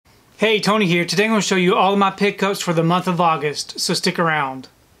Hey, Tony here. Today I'm going to show you all of my pickups for the month of August, so stick around.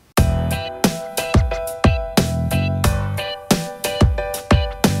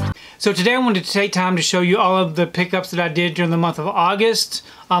 So today I wanted to take time to show you all of the pickups that I did during the month of August.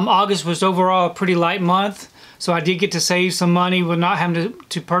 August was overall a pretty light month, so I did get to save some money with not having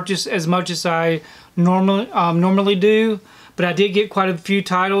to purchase as much as I normally do. But I did get quite a few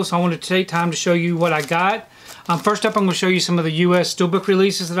titles, so I wanted to take time to show you what I got. First up, I'm going to show you some of the U.S. Steelbook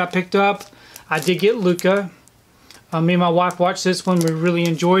releases that I picked up. I did get Luca. Me and my wife watched this one. We really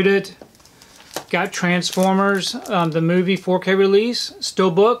enjoyed it. Got Transformers, the movie 4K release,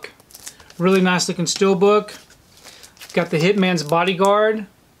 Steelbook. Really nice looking Steelbook. Got the Hitman's Bodyguard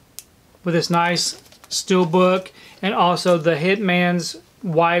with this nice Steelbook. And also the Hitman's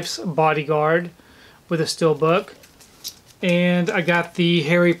Wife's Bodyguard with a Steelbook. And I got the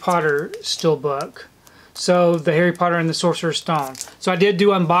Harry Potter Steelbook. So the Harry Potter and the Sorcerer's Stone. So I did do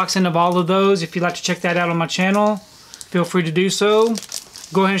unboxing of all of those. If you'd like to check that out on my channel, feel free to do so.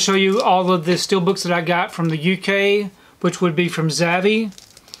 Go ahead and show you all of the Steelbooks that I got from the UK, which would be from Zavvi.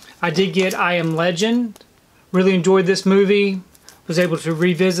 I did get I Am Legend. Really enjoyed this movie. Was able to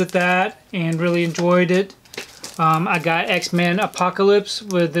revisit that and really enjoyed it. I got X-Men Apocalypse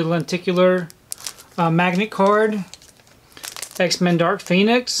with the lenticular magnet card. X-Men Dark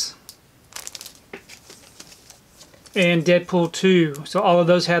Phoenix. And Deadpool 2. So all of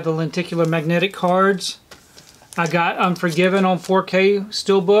those had the lenticular magnetic cards. I got Unforgiven on 4K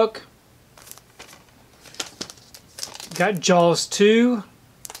Steelbook. Got Jaws 2.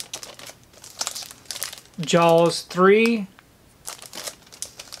 Jaws 3.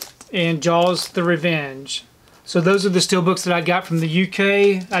 And Jaws the Revenge. So those are the Steelbooks that I got from the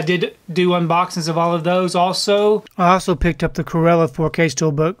UK. I did do unboxings of all of those also. I also picked up the Cruella 4K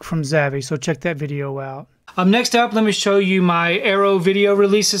Steelbook from Zavvi, so check that video out. Next up, let me show you my Arrow video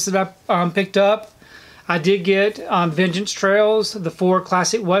releases that I picked up. I did get Vengeance Trails, the 4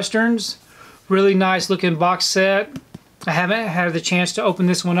 classic westerns. Really nice looking box set. I haven't had the chance to open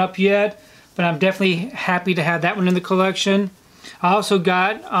this one up yet, but I'm definitely happy to have that one in the collection. I also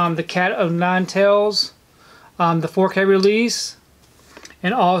got The Cat of Nine Tails, the 4K release,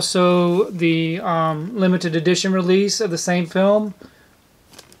 and also the limited edition release of the same film.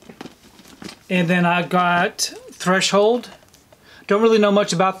 And then I got Threshold. Don't really know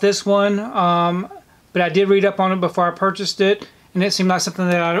much about this one, but I did read up on it before I purchased it, and it seemed like something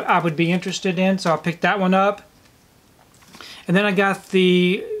that I would be interested in, so I picked that one up. And then I got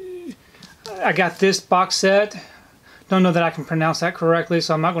this box set. Don't know that I can pronounce that correctly,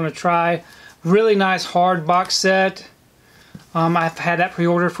 so I'm not going to try. Really nice hard box set. I've had that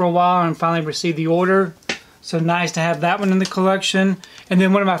pre-ordered for a while and finally received the order. So nice to have that one in the collection. And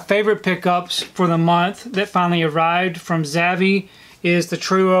then one of my favorite pickups for the month that finally arrived from Zavvi is the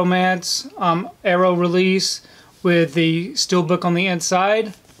True Romance Arrow release with the Steelbook on the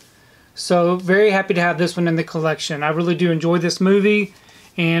inside. So very happy to have this one in the collection. I really do enjoy this movie,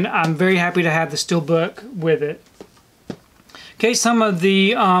 and I'm very happy to have the Steelbook with it. Okay, some of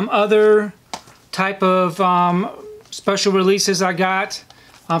the other type of special releases I got.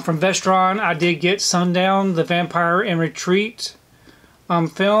 From Vestron, I did get Sundown, the Vampire in Retreat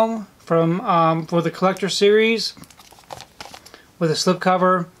film for the Collector Series with a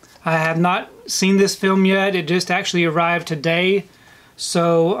slipcover. I have not seen this film yet. It just actually arrived today,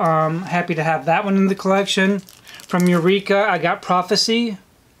 so happy to have that one in the collection. From Eureka, I got Prophecy.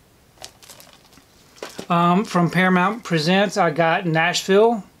 From Paramount Presents, I got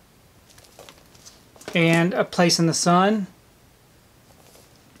Nashville and A Place in the Sun.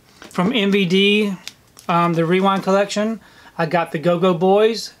 From MVD, the Rewind Collection, I got the Go-Go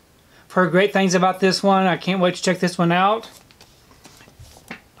Boys. I've heard great things about this one. I can't wait to check this one out.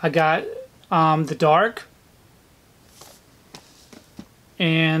 I got The Dark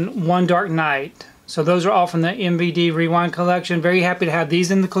and One Dark Night. So those are all from the MVD Rewind Collection. Very happy to have these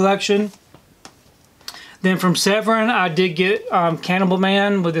in the collection. Then from Severin, I did get Cannibal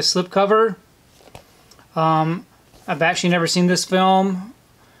Man with a slipcover. I've actually never seen this film.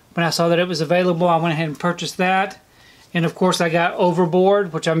 When I saw that it was available, I went ahead and purchased that. And of course I got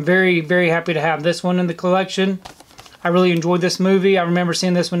Overboard, which I'm very, very happy to have this one in the collection. I really enjoyed this movie. I remember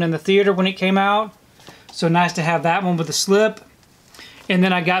seeing this one in the theater when it came out. So nice to have that one with a slip. And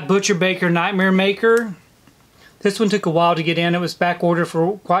then I got Butcher Baker Nightmare Maker. This one took a while to get in. It was back ordered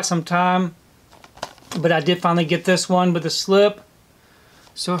for quite some time. But I did finally get this one with a slip.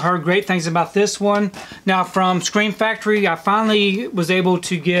 So I heard great things about this one. Now from Scream Factory, I finally was able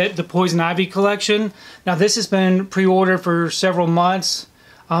to get the Poison Ivy collection. Now this has been pre-ordered for several months.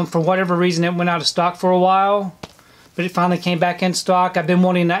 For whatever reason, it went out of stock for a while. But but it finally came back in stock. I've been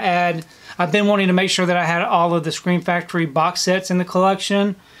wanting to make sure that I had all of the Scream Factory box sets in the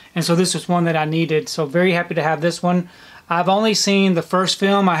collection, and so this was one that I needed. So very happy to have this one. I've only seen the first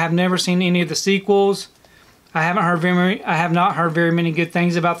film. I have never seen any of the sequels. I have not heard very many good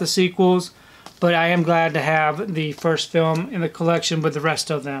things about the sequels, but I am glad to have the first film in the collection with the rest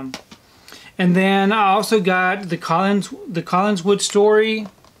of them. And then I also got the Collinswood story.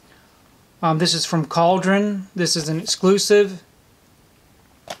 This is from Cauldron. This is an exclusive.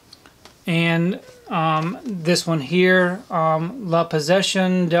 And this one here, La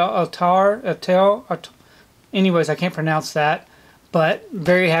Possession del anyways, I can't pronounce that, but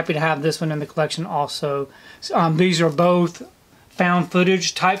very happy to have this one in the collection also. These are both found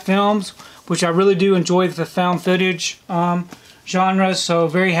footage type films, which I really do enjoy the found footage genre, so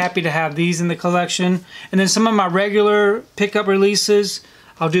very happy to have these in the collection. And then some of my regular pickup releases,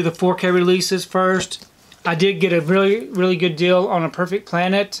 I'll do the 4K releases first. I did get a really good deal on A Perfect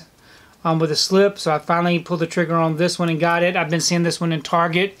Planet with a slip, so I finally pulled the trigger on this one and got it. I've been seeing this one in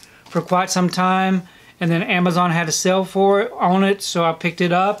Target for quite some time, and then Amazon had a sale on it, so I picked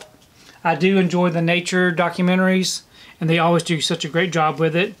it up. I do enjoy the nature documentaries, and they always do such a great job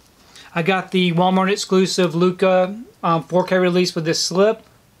with it. I got the Walmart exclusive Luca 4K release with this slip,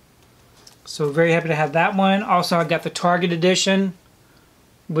 so very happy to have that one. Also, I got the Target edition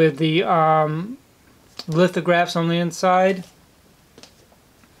with the lithographs on the inside.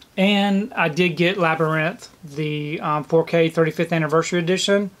 And I did get Labyrinth, the 4K 35th anniversary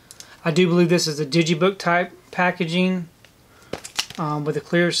edition. I do believe this is a digibook type packaging with a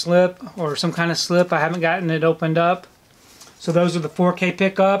clear slip or some kind of slip. I haven't gotten it opened up. So those are the 4K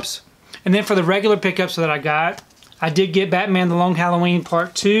pickups. And then for the regular pickups that I got, I did get Batman The Long Halloween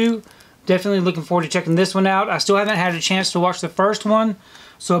Part 2. Definitely looking forward to checking this one out. I still haven't had a chance to watch the first one,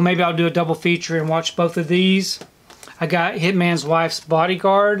 so maybe I'll do a double feature and watch both of these. I got Hitman's Wife's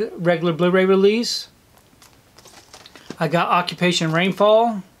Bodyguard regular Blu-ray release. I got Occupation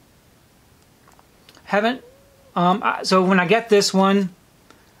Rainfall. So when I got this one,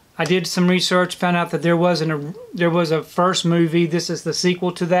 I did some research, found out that there was a first movie. This is the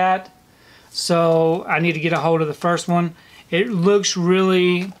sequel to that. So I need to get a hold of the first one. It looks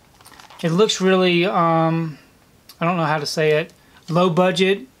really I don't know how to say it, low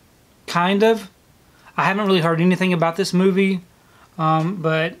budget, kind of. I haven't really heard anything about this movie,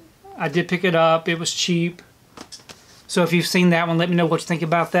 but I did pick it up. It was cheap. So if you've seen that one, let me know what you think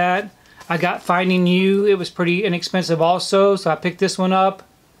about that. I got Finding You. It was pretty inexpensive also, so I picked this one up.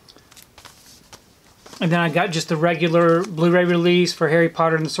 And then I got just the regular Blu-ray release for Harry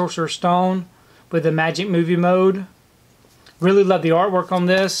Potter and the Sorcerer's Stone with the Magic Movie Mode. Really love the artwork on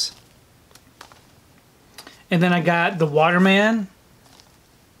this. And then I got The Waterman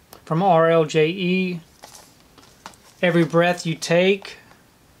from RLJE. Every Breath You Take.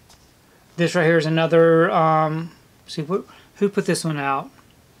 This right here is another, who put this one out?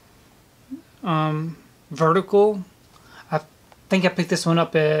 Vertical. I think I picked this one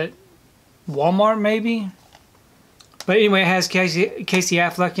up at Walmart maybe. But anyway, it has Casey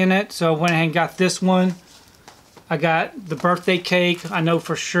Affleck in it, so I went ahead and got this one. I got The Birthday Cake. I know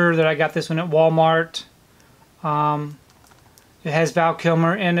for sure that I got this one at Walmart. It has Val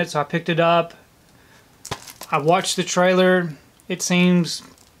Kilmer in it, so I picked it up. I watched the trailer. It seems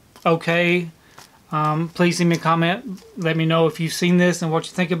okay. Please leave me a comment. Let me know if you've seen this and what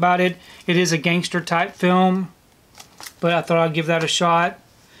you think about it. It is a gangster type film, but I thought I'd give that a shot.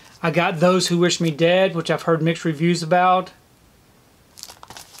 I got Those Who Wish Me Dead, which I've heard mixed reviews about.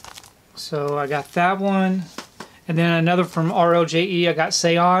 So I got that one. And then another from RLJE, I got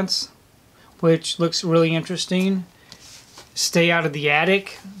Seance, which looks really interesting. Stay Out of the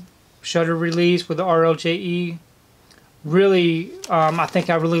Attic, Shutter release with the RLJE. Really, I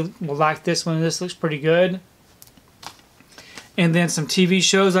think I really will like this one. This looks pretty good. And then some TV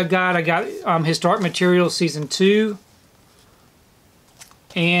shows I got. I got Historic Materials Season 2.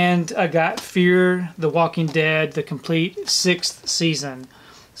 And I got Fear the Walking Dead, the complete 6th season.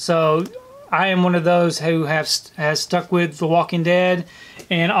 So I am one of those who has stuck with The Walking Dead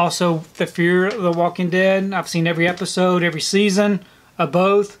and also the Fear of the Walking Dead. I've seen every episode, every season of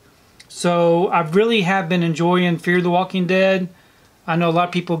both. So I really have been enjoying Fear the Walking Dead. I know a lot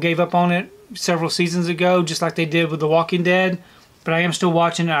of people gave up on it several seasons ago, just like they did with The Walking Dead. But I am still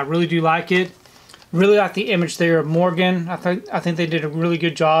watching it. I really do like it. Really like the image there of Morgan. I think they did a really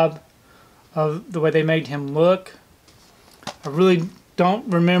good job of the way they made him look. I really don't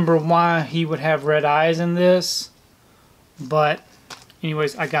remember why he would have red eyes in this. But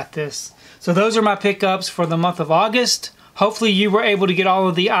anyways, I got this. So those are my pickups for the month of August. Hopefully you were able to get all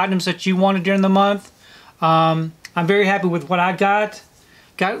of the items that you wanted during the month. I'm very happy with what I got.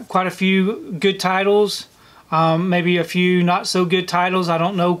 Got quite a few good titles. Maybe a few not so good titles. I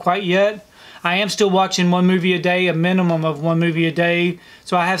don't know quite yet. I am still watching one movie a day, a minimum of one movie a day.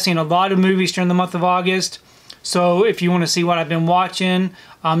 So I have seen a lot of movies during the month of August. So if you want to see what I've been watching,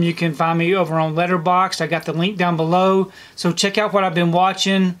 you can find me over on Letterboxd. I got the link down below. So check out what I've been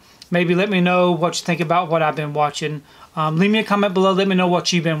watching. Maybe let me know what you think about what I've been watching. Leave me a comment below. Let me know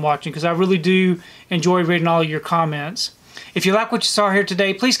what you've been watching, because I really do enjoy reading all of your comments. If you like what you saw here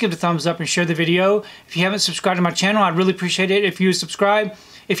today, please give it a thumbs up and share the video. If you haven't subscribed to my channel, I'd really appreciate it if you would subscribe.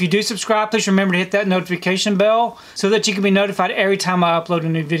 If you do subscribe, please remember to hit that notification bell so that you can be notified every time I upload a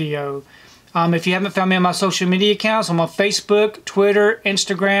new video. If you haven't found me on my social media accounts, I'm on Facebook, Twitter,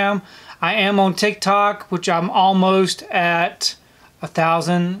 Instagram. I am on TikTok, which I'm almost at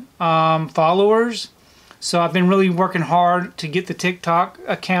 1,000 followers. So I've been really working hard to get the TikTok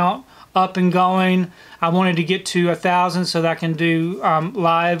account up and going. I wanted to get to 1,000 so that I can do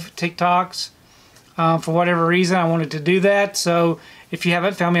live TikToks. For whatever reason, I wanted to do that. So if you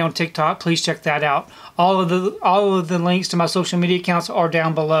haven't found me on TikTok, please check that out. All of the links to my social media accounts are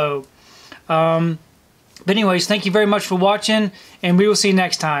down below. But anyways, thank you very much for watching, and we will see you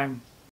next time.